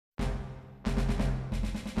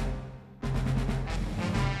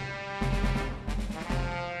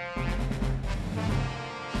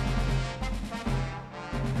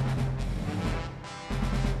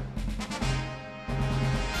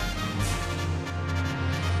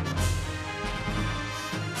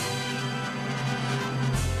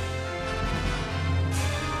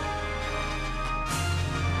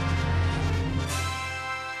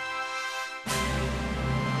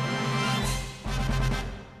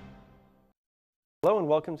Hello and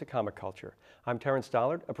welcome to Comic Culture. I'm Terence,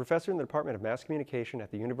 a professor in the Department of Mass Communication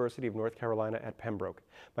at the University of North Carolina at Pembroke.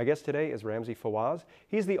 My guest today is Ramzi Fawaz.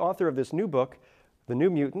 He's the author of this new book, The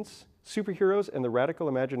New Mutants, Superheroes and the Radical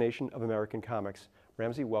Imagination of American Comics.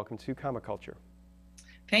 Ramzi, welcome to Comic Culture.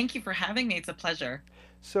 Thank you for having me. It's a pleasure.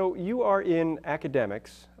 So you are in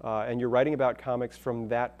academics and you're writing about comics from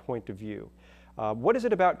that point of view. What is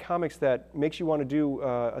it about comics that makes you want to do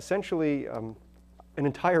essentially an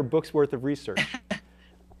entire book's worth of research?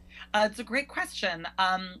 It's a great question.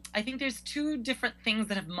 I think there's two different things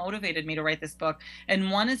that have motivated me to write this book, and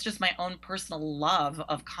one is just my own personal love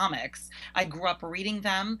of comics. I grew up reading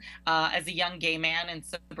them as a young gay man in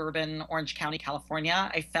suburban Orange County, California.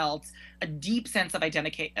 I felt a deep sense of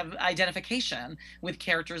identification with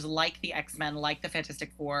characters like the X-Men, like the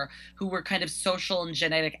Fantastic Four, who were kind of social and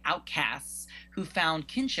genetic outcasts who found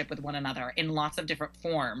kinship with one another in lots of different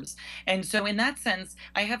forms. And so in that sense,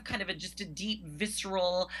 I have kind of just a deep,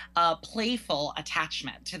 visceral, playful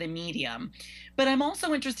attachment to the medium. But I'm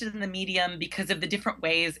also interested in the medium because of the different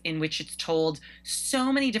ways in which it's told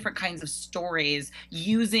so many different kinds of stories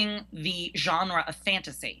using the genre of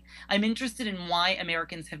fantasy. I'm interested in why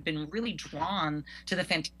Americans have been really drawn to the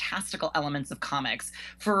fantastical elements of comics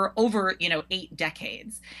for over, 8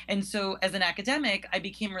 decades. And so as an academic, I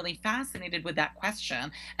became really fascinated with that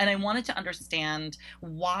question. And I wanted to understand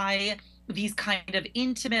why these kind of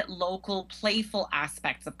intimate, local, playful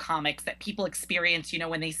aspects of comics that people experience,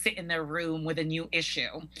 when they sit in their room with a new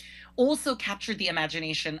issue, also captured the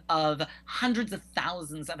imagination of hundreds of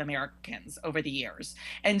thousands of Americans over the years.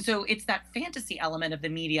 And so it's that fantasy element of the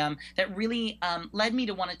medium that really led me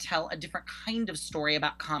to want to tell a different kind of story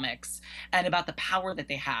about comics and about the power that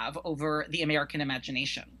they have over the American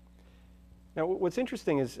imagination. Now, what's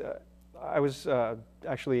interesting is I was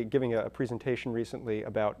actually giving a presentation recently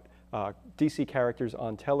about DC characters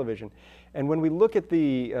on television. And when we look at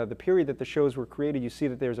the period that the shows were created, you see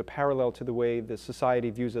that there's a parallel to the way the society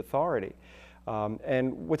views authority.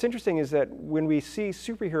 And what's interesting is that when we see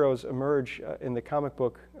superheroes emerge in the comic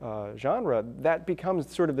book genre, that becomes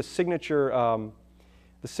sort of the signature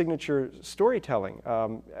storytelling.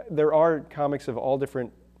 There are comics of all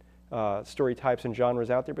different story types and genres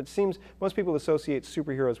out there, but it seems most people associate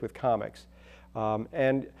superheroes with comics.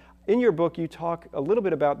 And in your book, you talk a little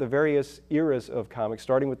bit about the various eras of comics,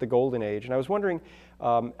 starting with the Golden Age. And I was wondering,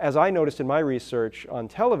 as I noticed in my research on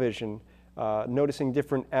television, noticing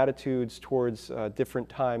different attitudes towards different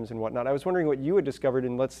times and whatnot, I was wondering what you had discovered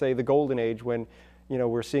in, let's say, the Golden Age when,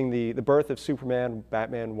 we're seeing the birth of Superman,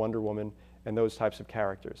 Batman, Wonder Woman, and those types of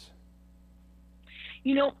characters.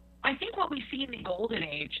 I think what we see in the Golden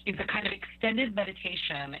Age is a kind of extended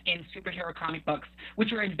meditation in superhero comic books,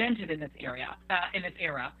 which were invented in this era,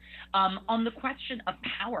 on the question of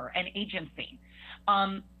power and agency.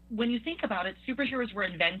 When you think about it, superheroes were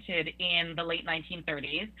invented in the late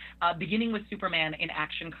 1930s, beginning with Superman in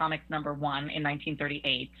Action Comics #1 in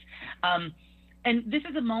 1938. And this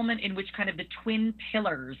is a moment in which kind of the twin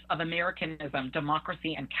pillars of Americanism,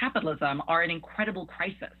 democracy, and capitalism are in incredible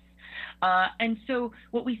crisis. And so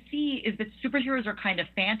what we see is that superheroes are kind of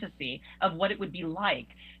fantasy of what it would be like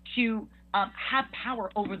to have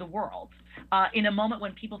power over the world in a moment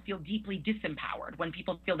when people feel deeply disempowered, when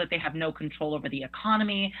people feel that they have no control over the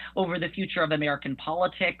economy, over the future of American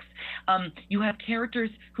politics. You have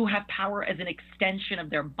characters who have power as an extension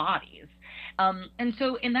of their bodies. And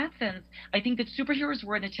so in that sense, I think that superheroes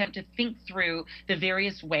were an attempt to think through the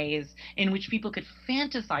various ways in which people could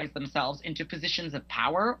fantasize themselves into positions of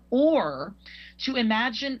power or to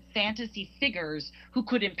imagine fantasy figures who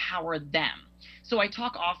could empower them. So I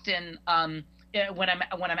talk often when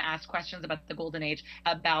I'm asked questions about the Golden Age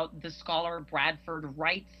about the scholar Bradford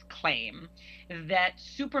Wright's claim that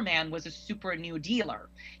Superman was a super New Dealer.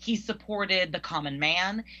 He supported the common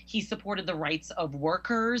man. He supported the rights of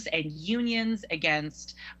workers and unions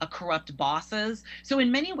against corrupt bosses. So in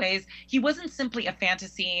many ways, he wasn't simply a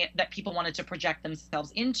fantasy that people wanted to project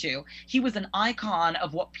themselves into. He was an icon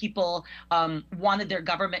of what people wanted their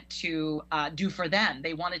government to do for them.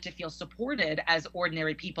 They wanted to feel supported as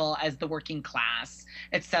ordinary people, as the working class,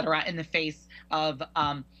 et cetera, in the face of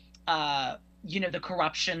the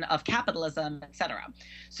corruption of capitalism, et cetera.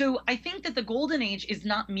 So I think that the Golden Age is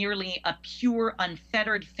not merely a pure,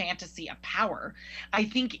 unfettered fantasy of power. I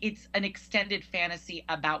think it's an extended fantasy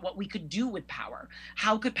about what we could do with power.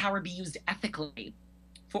 How could power be used ethically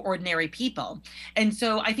for ordinary people? And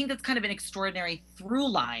so I think that's kind of an extraordinary through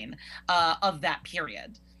line of that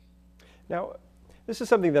period. Now, this is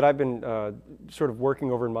something that I've been sort of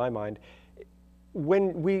working over in my mind.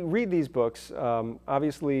 When we read these books,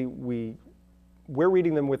 obviously we're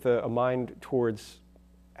reading them with a mind towards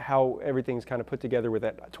how everything's kind of put together with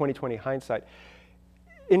that 2020 hindsight.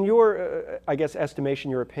 In your, I guess, estimation,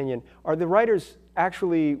 your opinion, are the writers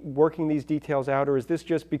actually working these details out, or is this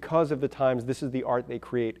just because of the times, this is the art they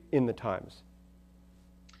create in the times?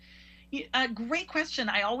 Great question.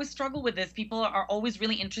 I always struggle with this. People are always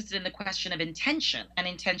really interested in the question of intention and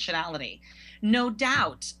intentionality. No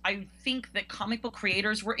doubt, I think that comic book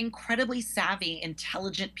creators were incredibly savvy,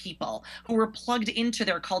 intelligent people who were plugged into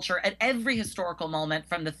their culture at every historical moment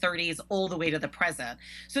from the 30s all the way to the present.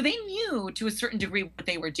 So they knew to a certain degree what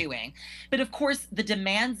they were doing. But of course, the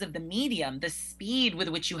demands of the medium, the speed with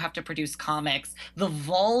which you have to produce comics, the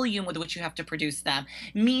volume with which you have to produce them,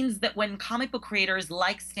 means that when comic book creators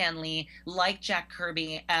like Stan Lee, like Jack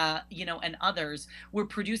Kirby, and others were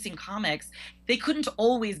producing comics, they couldn't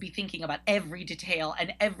always be thinking about every detail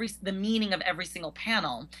and the meaning of every single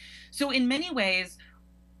panel. So in many ways,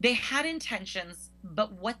 they had intentions,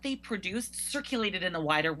 but what they produced circulated in the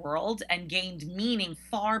wider world and gained meaning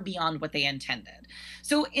far beyond what they intended.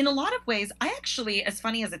 So in a lot of ways, I actually, as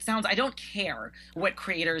funny as it sounds, I don't care what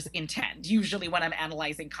creators intend, usually when I'm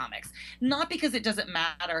analyzing comics. Not because it doesn't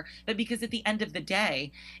matter, but because at the end of the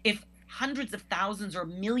day, if hundreds of thousands or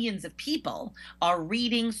millions of people are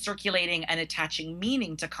reading, circulating, and attaching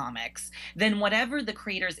meaning to comics, then whatever the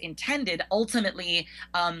creators intended ultimately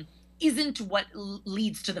isn't what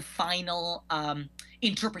leads to the final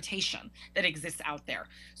interpretation that exists out there.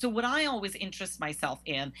 So what I always interest myself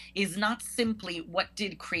in is not simply what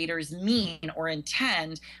did creators mean or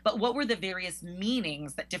intend, but what were the various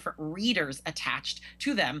meanings that different readers attached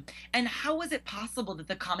to them, and how was it possible that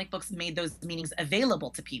the comic books made those meanings available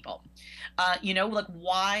to people? Like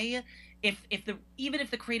why, even if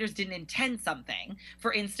the creators didn't intend something,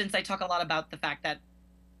 for instance, I talk a lot about the fact that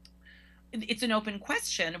it's an open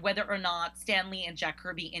question whether or not Stan Lee and Jack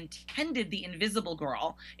Kirby intended the Invisible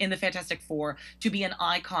Girl in the Fantastic Four to be an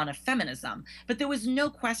icon of feminism. But there was no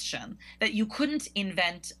question that you couldn't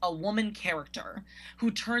invent a woman character who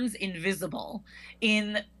turns invisible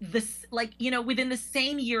in this, within the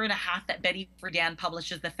same year and a half that Betty Friedan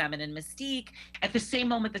publishes The Feminine Mystique, at the same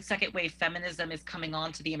moment that second wave feminism is coming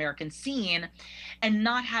onto the American scene, and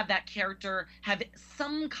not have that character have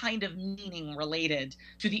some kind of meaning related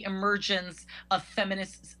to the emergence of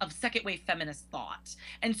second wave feminist thought.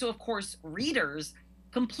 And so of course readers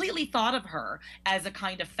completely thought of her as a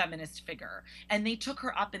kind of feminist figure, and they took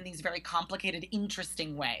her up in these very complicated,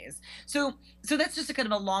 interesting ways. So that's just a kind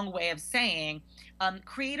of a long way of saying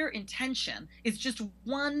creator intention is just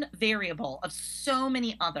one variable of so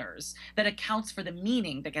many others that accounts for the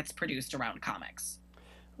meaning that gets produced around comics.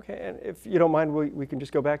 Okay, and if you don't mind, we can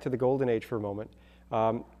just go back to the Golden Age for a moment.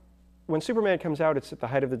 When Superman comes out, it's at the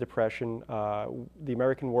height of the Depression. The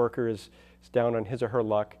American worker is down on his or her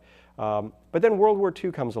luck. But then World War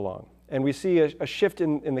II comes along, and we see a shift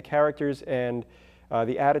in the characters and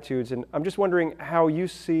the attitudes. And I'm just wondering how you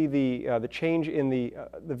see the change in the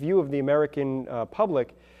view of the American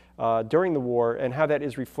public during the war, and how that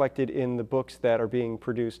is reflected in the books that are being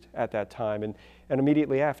produced at that time and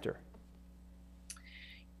immediately after.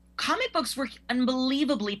 Comic books were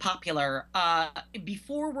unbelievably popular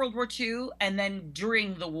before World War II and then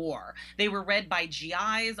during the war. They were read by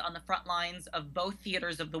GIs on the front lines of both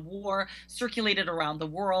theaters of the war, circulated around the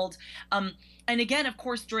world. And again, of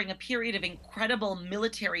course, during a period of incredible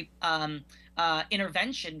military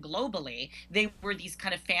intervention globally, they were these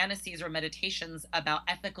kind of fantasies or meditations about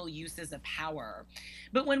ethical uses of power.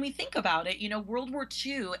 But when we think about it, World War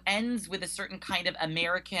II ends with a certain kind of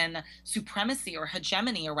American supremacy or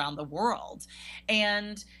hegemony around the world.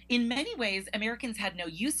 And in many ways, Americans had no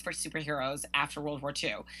use for superheroes after World War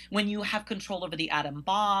II. When you have control over the atom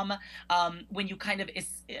bomb, when you kind of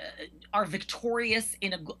are victorious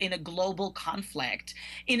in a global conflict,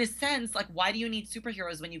 in a sense, like, why do you need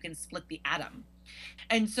superheroes when you can split the atom?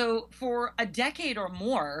 And so for a decade or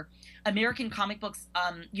more, American comic books,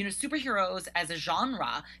 superheroes as a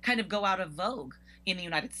genre kind of go out of vogue in the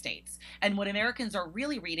United States. And what Americans are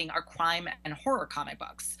really reading are crime and horror comic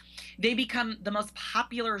books. They become the most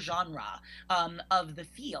popular genre of the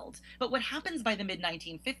field. But what happens by the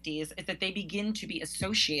mid-1950s is that they begin to be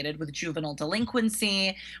associated with juvenile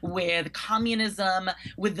delinquency, with communism,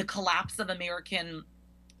 with the collapse of American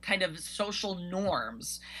kind of social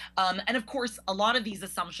norms. And of course, a lot of these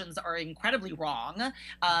assumptions are incredibly wrong.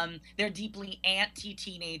 They're deeply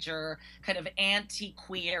anti-teenager, kind of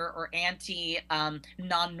anti-queer or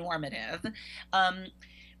anti-non-normative.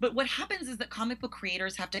 But what happens is that comic book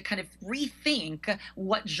creators have to kind of rethink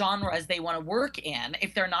what genres they want to work in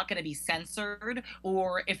if they're not going to be censored,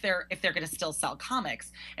 or if they're going to still sell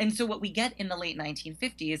comics. And so what we get in the late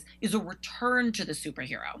 1950s is a return to the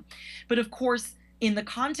superhero. But of course, in the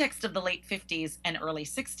context of the late 50s and early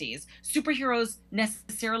 60s, superheroes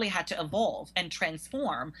necessarily had to evolve and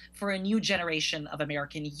transform for a new generation of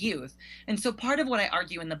American youth. And so part of what I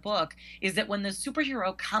argue in the book is that when the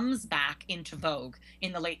superhero comes back into vogue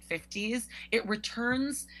in the late 50s, it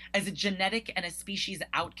returns as a genetic and a species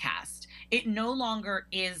outcast. It no longer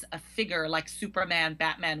is a figure like Superman,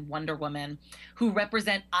 Batman, Wonder Woman, who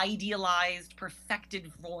represent idealized,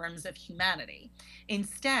 perfected forms of humanity.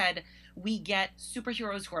 Instead, we get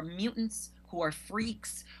superheroes who are mutants, who are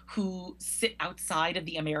freaks, who sit outside of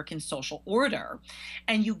the American social order.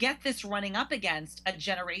 And you get this running up against a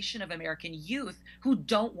generation of American youth who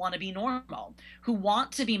don't want to be normal, who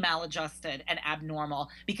want to be maladjusted and abnormal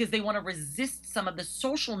because they want to resist some of the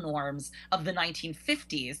social norms of the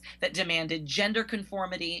 1950s that demanded gender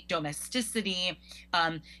conformity, domesticity,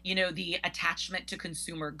 the attachment to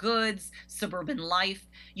consumer goods, suburban life.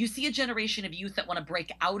 You see a generation of youth that want to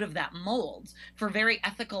break out of that mold for very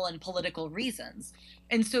ethical and political reasons.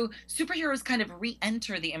 And so superheroes kind of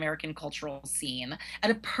re-enter the American cultural scene at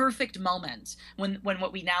a perfect moment when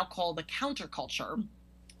what we now call the counterculture,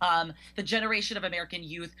 the generation of American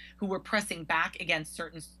youth who were pressing back against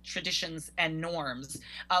certain traditions and norms,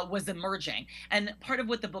 was emerging. And part of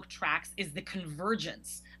what the book tracks is the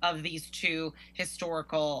convergence of these two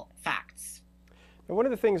historical facts. And one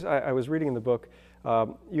of the things I was reading in the book,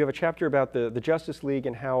 you have a chapter about the Justice League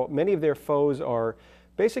and how many of their foes are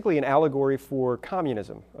basically an allegory for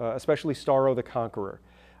communism, especially Starro the Conqueror,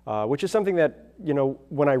 which is something that,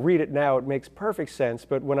 when I read it now, it makes perfect sense.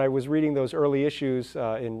 But when I was reading those early issues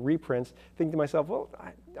in reprints, thinking to myself, well,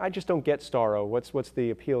 I just don't get Starro. What's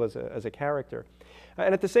the appeal as a character?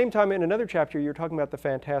 And at the same time, in another chapter, you're talking about the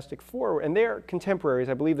Fantastic Four, and they're contemporaries.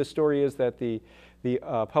 I believe the story is that the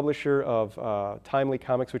publisher of Timely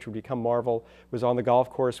Comics, which would become Marvel, was on the golf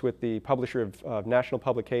course with the publisher of National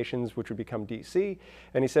Publications, which would become DC.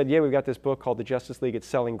 And he said, yeah, we've got this book called The Justice League. It's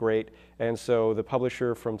selling great. And so the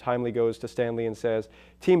publisher from Timely goes to Stan Lee and says,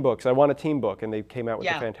 team books, I want a team book. And they came out with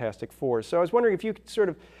the Fantastic Four. So I was wondering if you could sort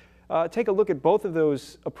of take a look at both of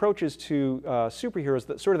those approaches to superheroes,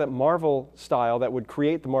 that sort of that Marvel style that would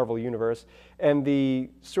create the Marvel universe, and the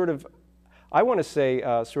sort of, I want to say,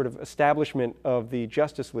 sort of establishment of the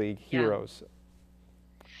Justice League heroes.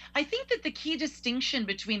 I think that the key distinction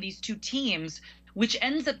between these two teams, which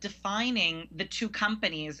ends up defining the two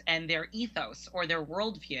companies and their ethos or their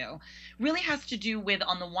worldview, really has to do with,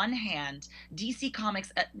 on the one hand, DC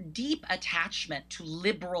Comics' a deep attachment to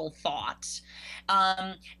liberal thought,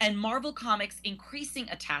 and Marvel Comics' increasing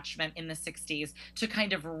attachment in the 60s to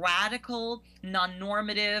kind of radical,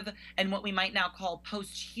 non-normative, and what we might now call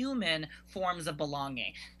post-human forms of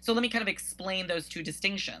belonging. So let me kind of explain those two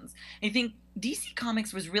distinctions. I think DC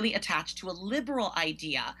Comics was really attached to a liberal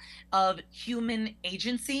idea of human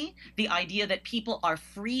agency, the idea that people are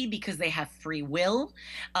free because they have free will,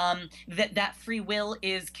 that free will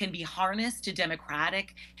can be harnessed to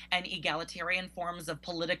democratic and egalitarian forms of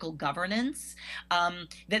political governance,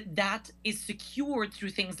 that is secured through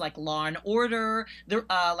things like law and order,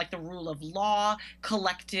 like the rule of law,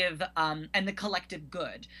 collective, and the collective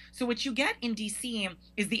good. So what you get in DC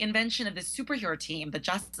is the invention of this superhero team, the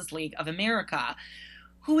Justice League of America,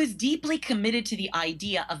 who is deeply committed to the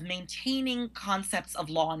idea of maintaining concepts of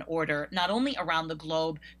law and order, not only around the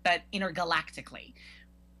globe, but intergalactically.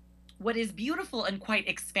 What is beautiful and quite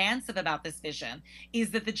expansive about this vision is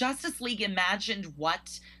that the Justice League imagined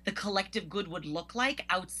what the collective good would look like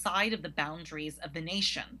outside of the boundaries of the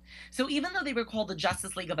nation. So even though they were called the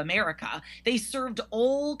Justice League of America, they served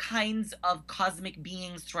all kinds of cosmic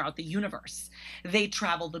beings throughout the universe. They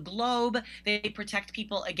travel the globe, they protect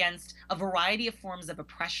people against a variety of forms of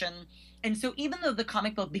oppression. And so even though the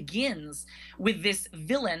comic book begins with this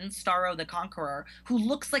villain, Starro the Conqueror, who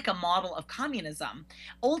looks like a model of communism,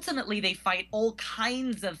 ultimately they fight all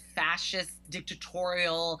kinds of fascist,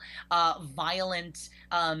 dictatorial, violent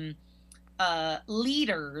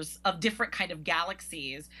leaders of different kind of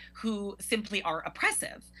galaxies who simply are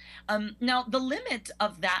oppressive. Now, the limit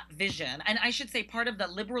of that vision, and I should say part of the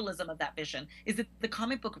liberalism of that vision, is that the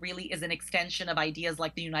comic book really is an extension of ideas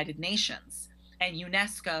like the United Nations and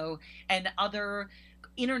UNESCO and other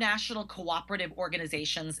international cooperative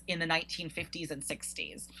organizations in the 1950s and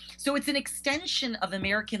 60s. So it's an extension of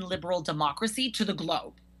American liberal democracy to the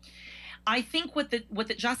globe. I think what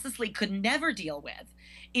the Justice League could never deal with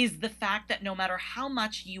is the fact that no matter how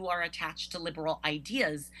much you are attached to liberal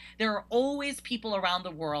ideas, there are always people around the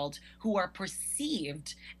world who are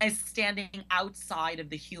perceived as standing outside of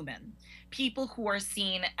the human, people who are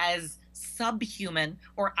seen as subhuman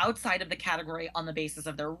or outside of the category on the basis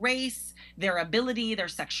of their race, their ability, their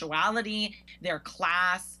sexuality, their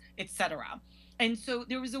class, etc. And so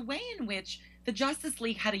there was a way in which the Justice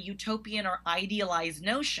League had a utopian or idealized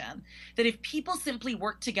notion that if people simply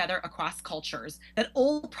worked together across cultures, that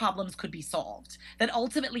all problems could be solved, that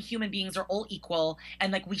ultimately human beings are all equal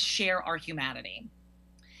and like we share our humanity.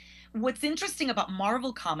 What's interesting about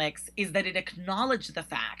Marvel Comics is that it acknowledged the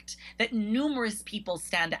fact that numerous people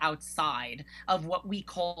stand outside of what we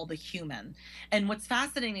call the human. And what's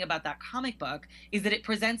fascinating about that comic book is that it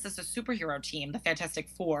presents us a superhero team, the Fantastic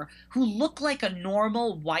Four, who look like a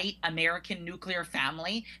normal white American nuclear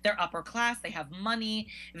family. They're upper class, they have money,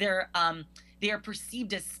 they are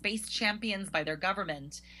perceived as space champions by their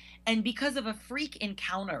government. And because of a freak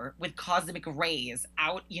encounter with cosmic rays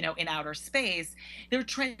out, in outer space, they're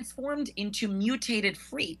transformed into mutated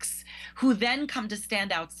freaks who then come to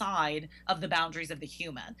stand outside of the boundaries of the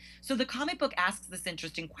human. So the comic book asks this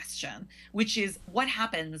interesting question, which is what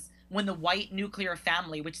happens when the white nuclear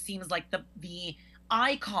family, which seems like the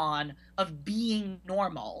icon of being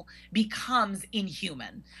normal, becomes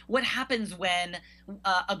inhuman? What happens when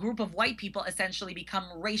a group of white people essentially become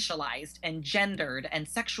racialized and gendered and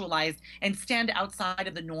sexualized and stand outside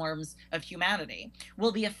of the norms of humanity?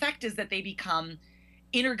 Well, the effect is that they become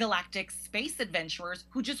intergalactic space adventurers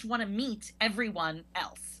who just want to meet everyone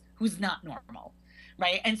else who's not normal.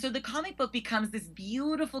 Right. And so the comic book becomes this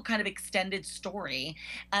beautiful kind of extended story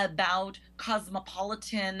about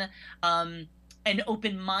cosmopolitan, and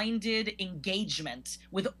open-minded engagement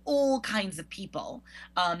with all kinds of people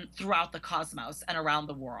throughout the cosmos and around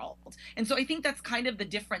the world. And so I think that's kind of the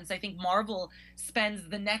difference. I think Marvel spends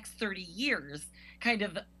the next 30 years kind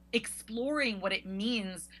of exploring what it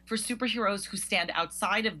means for superheroes who stand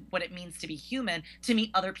outside of what it means to be human to meet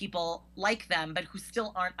other people like them, but who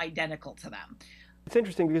still aren't identical to them. It's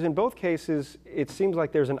interesting because in both cases, it seems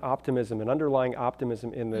like there's an optimism, an underlying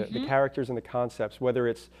optimism in the characters and the concepts, whether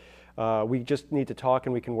it's we just need to talk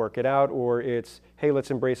and we can work it out, or it's, hey, let's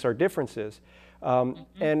embrace our differences.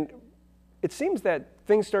 And it seems that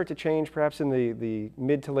things start to change perhaps in the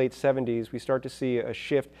mid to late 70s. We start to see a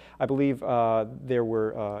shift. I believe there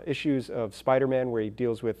were issues of Spider-Man where he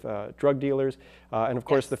deals with drug dealers. And of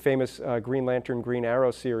course, the famous Green Lantern, Green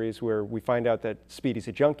Arrow series where we find out that Speedy's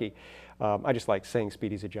a junkie. I just like saying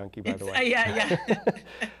Speedy's a junkie, by the way. Yeah.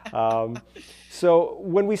 So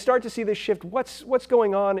when we start to see this shift, what's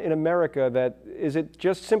going on in America? Is it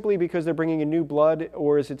just simply because they're bringing in new blood,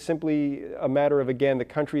 or is it simply a matter of, again, the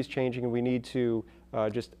country's changing and we need to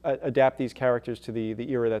just adapt these characters to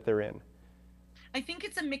the era that they're in? I think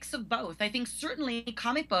it's a mix of both. I think certainly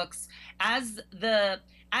comic books, as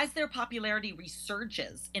their popularity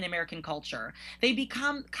resurges in American culture,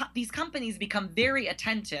 these companies become very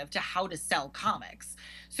attentive to how to sell comics.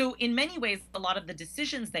 So in many ways, a lot of the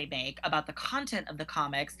decisions they make about the content of the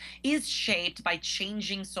comics is shaped by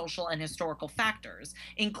changing social and historical factors,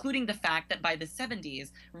 including the fact that by the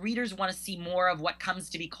 70s, readers want to see more of what comes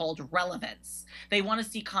to be called relevance. They want to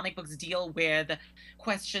see comic books deal with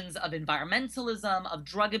questions of environmentalism, of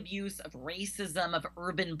drug abuse, of racism, of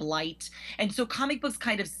urban blight. And so comic books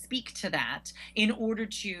kind of speak to that in order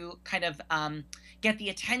to kind of get the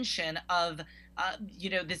attention of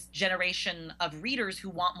this generation of readers who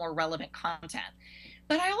want more relevant content.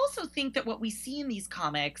 But I also think that what we see in these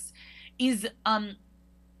comics is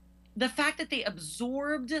the fact that they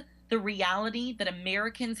absorbed the reality that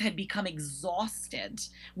Americans had become exhausted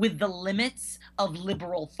with the limits of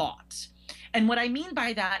liberal thought. And what I mean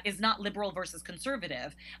by that is not liberal versus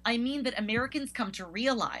conservative. I mean that Americans come to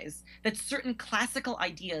realize that certain classical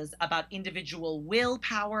ideas about individual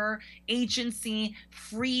willpower, agency,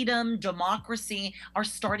 freedom, democracy are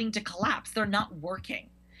starting to collapse. They're not working.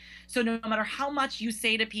 So no matter how much you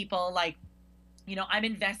say to people like, I'm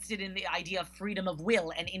invested in the idea of freedom of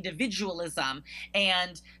will and individualism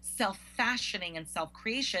and self-fashioning and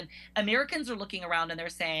self-creation, Americans are looking around and they're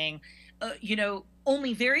saying,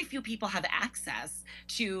 only very few people have access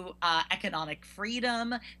to economic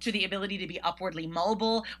freedom, to the ability to be upwardly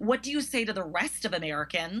mobile. What do you say to the rest of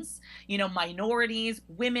Americans, minorities,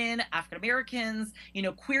 women, African Americans,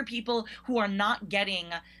 queer people who are not getting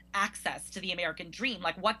access to the American dream?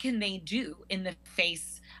 Like, what can they do in the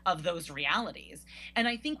face of those realities? And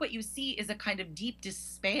I think what you see is a kind of deep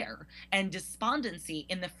despair and despondency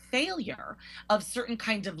in the failure of certain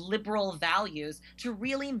kinds of liberal values to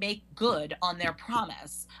really make good on their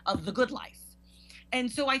promise of the good life. And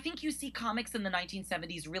so I think you see comics in the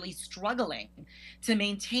 1970s really struggling to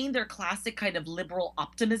maintain their classic kind of liberal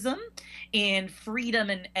optimism in freedom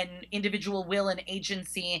and individual will and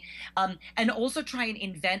agency, and also try and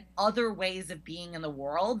invent other ways of being in the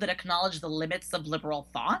world that acknowledge the limits of liberal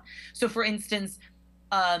thought. So for instance,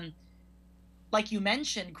 like you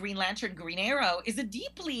mentioned, Green Lantern, Green Arrow is a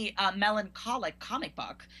deeply melancholic comic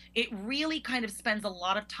book. It really kind of spends a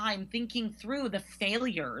lot of time thinking through the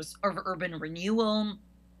failures of urban renewal,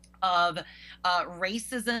 of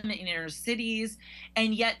racism in inner cities.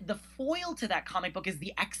 And yet, the foil to that comic book is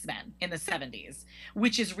the X-Men in the 70s,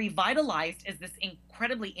 which is revitalized as this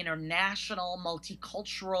incredibly international,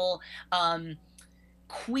 multicultural,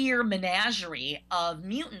 queer menagerie of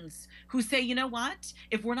mutants who say, you know what?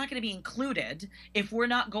 If we're not going to be included, if we're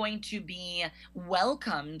not going to be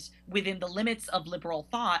welcomed within the limits of liberal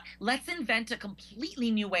thought, let's invent a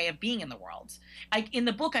completely new way of being in the world. In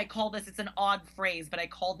the book, I call this, it's an odd phrase, but I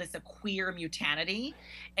call this a queer mutanity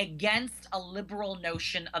against a liberal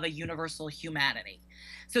notion of a universal humanity.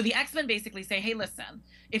 So the X-Men basically say, hey, listen,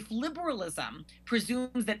 if liberalism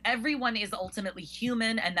presumes that everyone is ultimately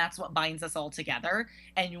human and that's what binds us all together,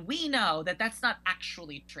 and we know that that's not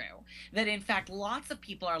actually true, that in fact lots of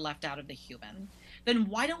people are left out of the human, then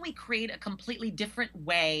why don't we create a completely different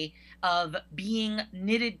way of being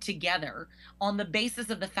knitted together on the basis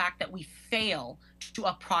of the fact that we fail to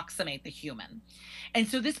approximate the human? And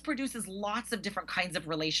so this produces lots of different kinds of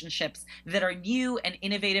relationships that are new and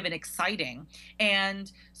innovative and exciting.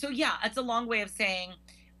 And so, yeah, it's a long way of saying,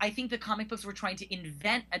 I think the comic books were trying to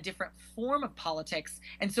invent a different form of politics,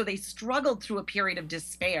 and so they struggled through a period of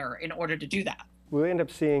despair in order to do that. We end up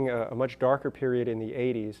seeing a much darker period in the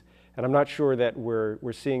 80s, and I'm not sure that we're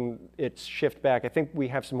seeing it shift back. I think we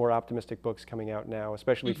have some more optimistic books coming out now,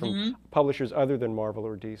 especially from publishers other than Marvel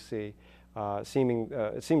or DC. It seems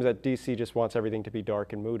that DC just wants everything to be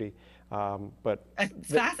dark and moody. But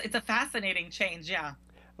it's a fascinating change, yeah.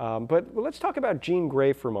 But let's talk about Jean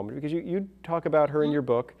Grey for a moment, because you talk about her in your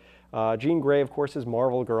book. Jean Grey, of course, is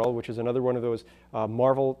Marvel Girl, which is another one of those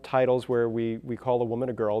Marvel titles where we call a woman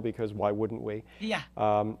a girl, because why wouldn't we? Yeah.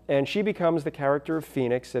 And she becomes the character of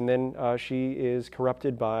Phoenix, and then she is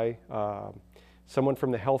corrupted by someone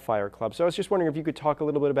from the Hellfire Club. So I was just wondering if you could talk a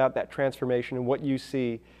little bit about that transformation and what you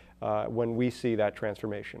see when we see that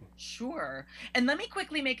transformation. Sure. And let me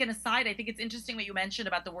quickly make an aside. I think it's interesting what you mentioned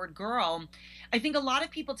about the word girl. I think a lot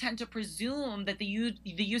of people tend to presume that the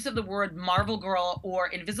use of the word Marvel Girl or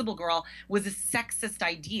Invisible Girl was a sexist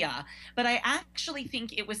idea. But I actually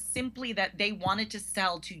think it was simply that they wanted to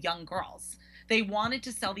sell to young girls. They wanted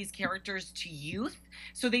to sell these characters to youth,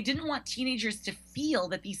 so they didn't want teenagers to feel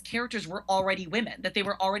that these characters were already women, that they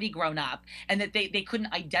were already grown up, and that they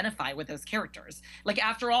couldn't identify with those characters. Like,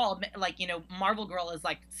 after all, like, you know, Marvel Girl is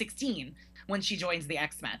like 16 when she joins the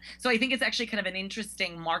X-Men. So I think it's actually kind of an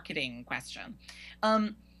interesting marketing question.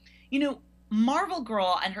 You know, Marvel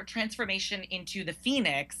Girl and her transformation into the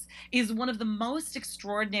Phoenix is one of the most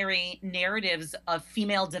extraordinary narratives of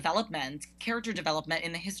female development, character development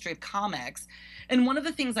in the history of comics. And one of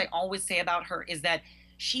the things I always say about her is that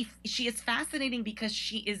she is fascinating because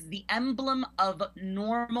she is the emblem of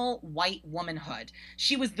normal white womanhood.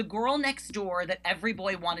 She was the girl next door that every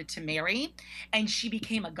boy wanted to marry, and she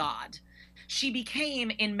became a god. She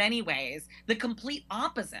became, in many ways, the complete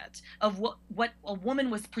opposite of what a woman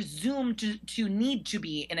was presumed to need to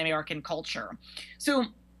be in American culture. So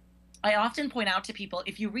I often point out to people,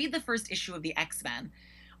 if you read the first issue of the X-Men,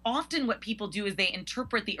 often what people do is they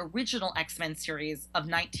interpret the original X-Men series of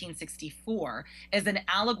 1964 as an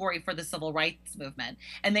allegory for the civil rights movement.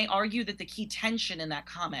 And they argue that the key tension in that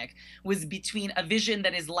comic was between a vision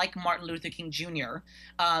that is like Martin Luther King Jr.,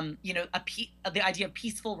 you know, the idea of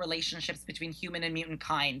peaceful relationships between human and mutant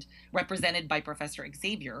kind, represented by Professor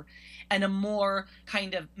Xavier, and a more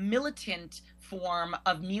kind of militant form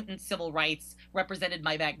of mutant civil rights represented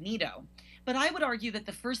by Magneto. But I would argue that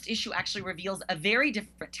the first issue actually reveals a very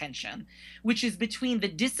different tension, which is between the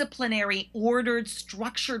disciplinary, ordered,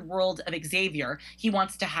 structured world of Xavier. He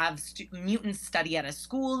wants to have mutants study at a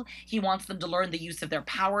school. He wants them to learn the use of their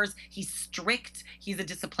powers. He's strict. He's a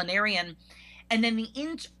disciplinarian. And then the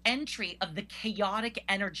entry of the chaotic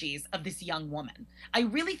energies of this young woman. I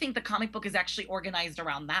really think the comic book is actually organized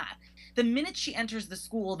around that. The minute she enters the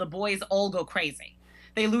school, the boys all go crazy.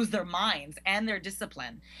 They lose their minds and their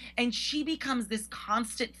discipline. And she becomes this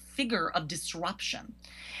constant figure of disruption.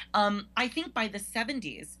 I think by the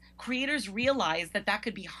 70s, creators realized that that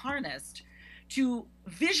could be harnessed to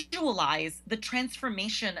visualize the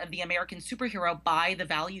transformation of the American superhero by the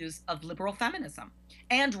values of liberal feminism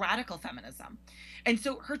and radical feminism. And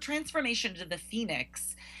so her transformation to the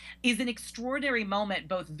Phoenix is an extraordinary moment,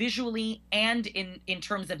 both visually and in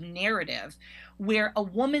terms of narrative, where a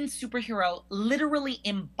woman superhero literally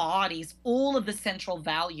embodies all of the central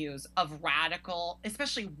values of radical,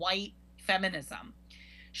 especially white feminism.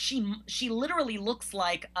 she literally looks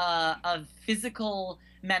like a physical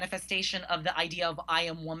manifestation of the idea of I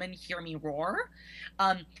am woman, hear me roar.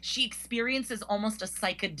 She experiences almost a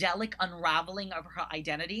psychedelic unraveling of her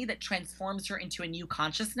identity that transforms her into a new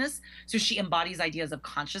consciousness. So she embodies ideas of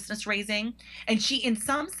consciousness raising, and she, in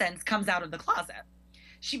some sense, comes out of the closet.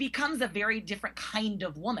 She becomes a very different kind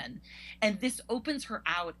of woman. And this opens her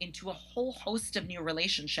out into a whole host of new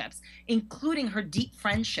relationships, including her deep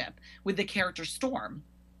friendship with the character Storm,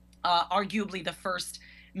 arguably the first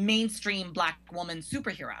mainstream Black woman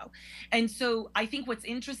superhero. And so I think what's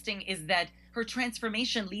interesting is that her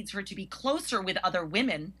transformation leads her to be closer with other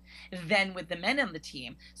women than with the men on the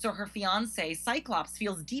team. So her fiance, Cyclops,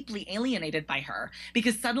 feels deeply alienated by her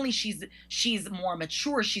because suddenly she's more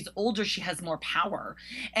mature, she's older, she has more power.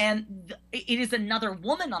 And it is another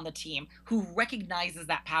woman on the team who recognizes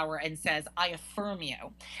that power and says, I affirm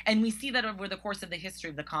you. And we see that over the course of the history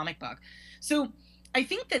of the comic book. So I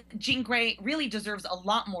think that Jean Grey really deserves a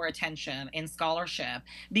lot more attention in scholarship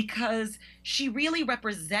because she really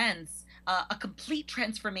represents a complete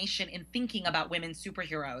transformation in thinking about women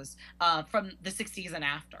superheroes from the 60s and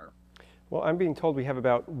after. Well, I'm being told we have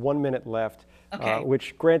about 1 minute left, Okay.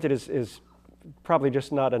 which granted is probably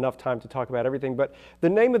just not enough time to talk about everything, but the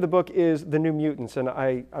name of the book is The New Mutants, and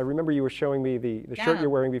I remember you were showing me the shirt you're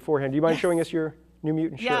wearing beforehand. Do you mind showing us your New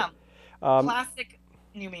Mutant shirt? Yeah, classic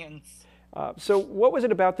New Mutants. So what was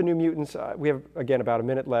it about the New Mutants? We have, again, about a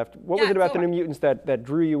minute left. What was it about the New Mutants that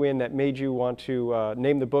drew you in, that made you want to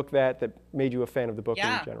name the book that made you a fan of the book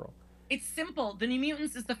in general? It's simple. The New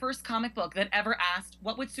Mutants is the first comic book that ever asked,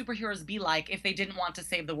 what would superheroes be like if they didn't want to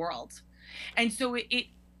save the world? And so it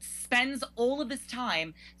spends all of this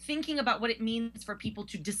time thinking about what it means for people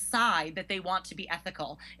to decide that they want to be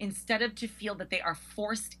ethical instead of to feel that they are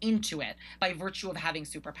forced into it by virtue of having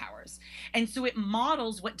superpowers. And so it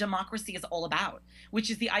models what democracy is all about, which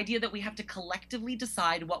is the idea that we have to collectively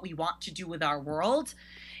decide what we want to do with our world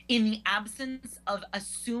in the absence of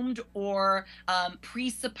assumed or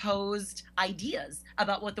presupposed ideas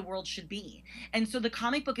about what the world should be. And so the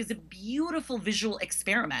comic book is a beautiful visual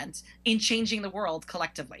experiment in changing the world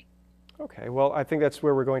collectively. Okay, well, I think that's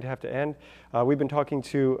where we're going to have to end. We've been talking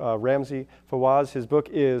to Ramzi Fawaz. His book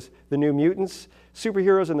is The New Mutants,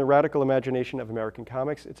 Superheroes and the Radical Imagination of American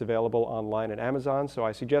Comics. It's available online at Amazon, so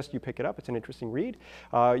I suggest you pick it up. It's an interesting read.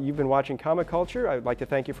 You've been watching Comic Culture. I'd like to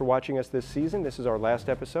thank you for watching us this season. This is our last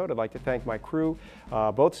episode. I'd like to thank my crew,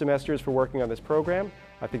 both semesters, for working on this program.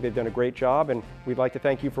 I think they've done a great job, and we'd like to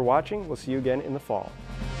thank you for watching. We'll see you again in the fall.